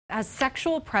A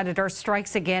sexual predator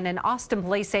strikes again, and Austin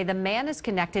police say the man is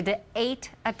connected to 8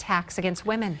 attacks against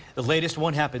women. The latest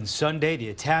one happened Sunday. The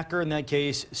attacker in that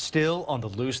case still on the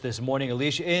loose this morning.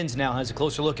 Alicia Inns now has a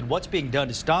closer look at what's being done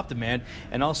to stop the man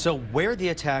and also where the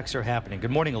attacks are happening.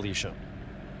 Good morning, Alicia.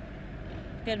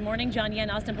 Good morning, John. Yeah, and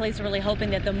Austin police are really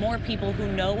hoping that the more people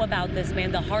who know about this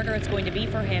man, the harder it's going to be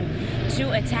for him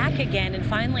to attack again. And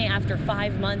finally, after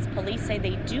 5 months, police say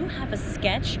they do have a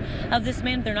sketch of this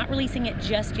man. They're not releasing it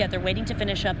just yet. They're waiting to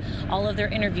finish up all of their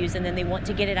interviews, and then they want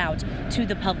to get it out to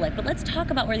the public. But let's talk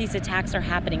about where these attacks are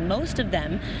happening. Most of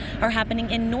them are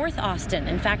happening in North Austin.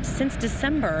 In fact, since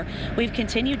December, we've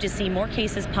continued to see more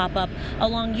cases pop up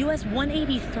along US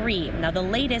 183. Now, the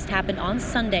latest happened on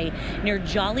Sunday near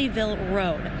Jollyville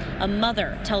Road. A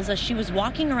mother tells us she was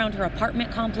walking around her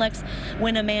apartment complex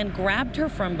when a man grabbed her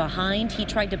from behind. He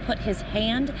tried to put his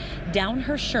hand down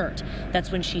her shirt. That's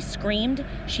when she screamed.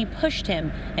 She pushed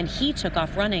him, and he took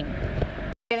off running.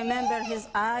 I remember his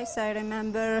eyes, I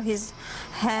remember his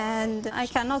hand. I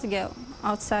cannot go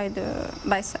outside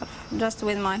myself, just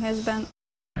with my husband.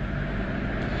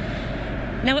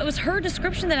 Now, it was her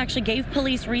description that actually gave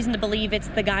police reason to believe it's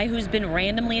the guy who's been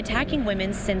randomly attacking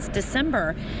women since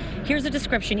December. Here's a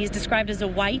description. He's described as a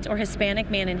white or Hispanic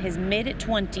man in his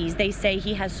mid-20s. They say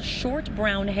he has short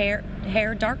brown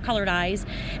hair, dark-colored eyes,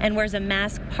 and wears a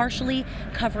mask partially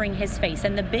covering his face.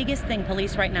 And the biggest thing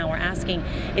police right now are asking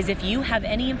is if you have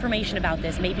any information about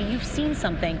this, maybe you've seen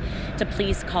something, to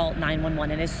please call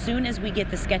 911. And as soon as we get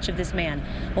the sketch of this man,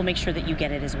 we'll make sure that you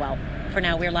get it as well. For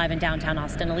now, we're live in downtown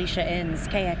Austin. Alicia Inns,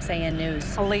 KXAN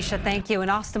News. Alicia, thank you. And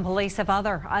Austin police have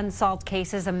other unsolved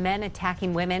cases of men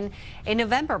attacking women. In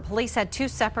November, police had 2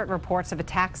 separate reports of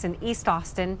attacks in East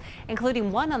Austin, including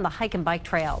one on the hike and bike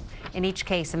trail. In each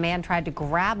case, a man tried to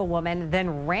grab a woman,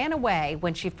 then ran away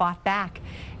when she fought back.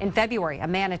 In February, a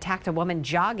man attacked a woman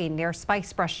jogging near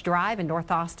Spice Brush Drive in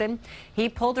North Austin. He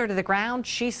pulled her to the ground.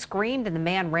 She screamed, and the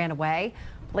man ran away.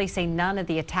 Police say none of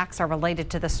the attacks are related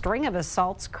to the string of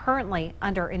assaults currently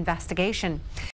under investigation.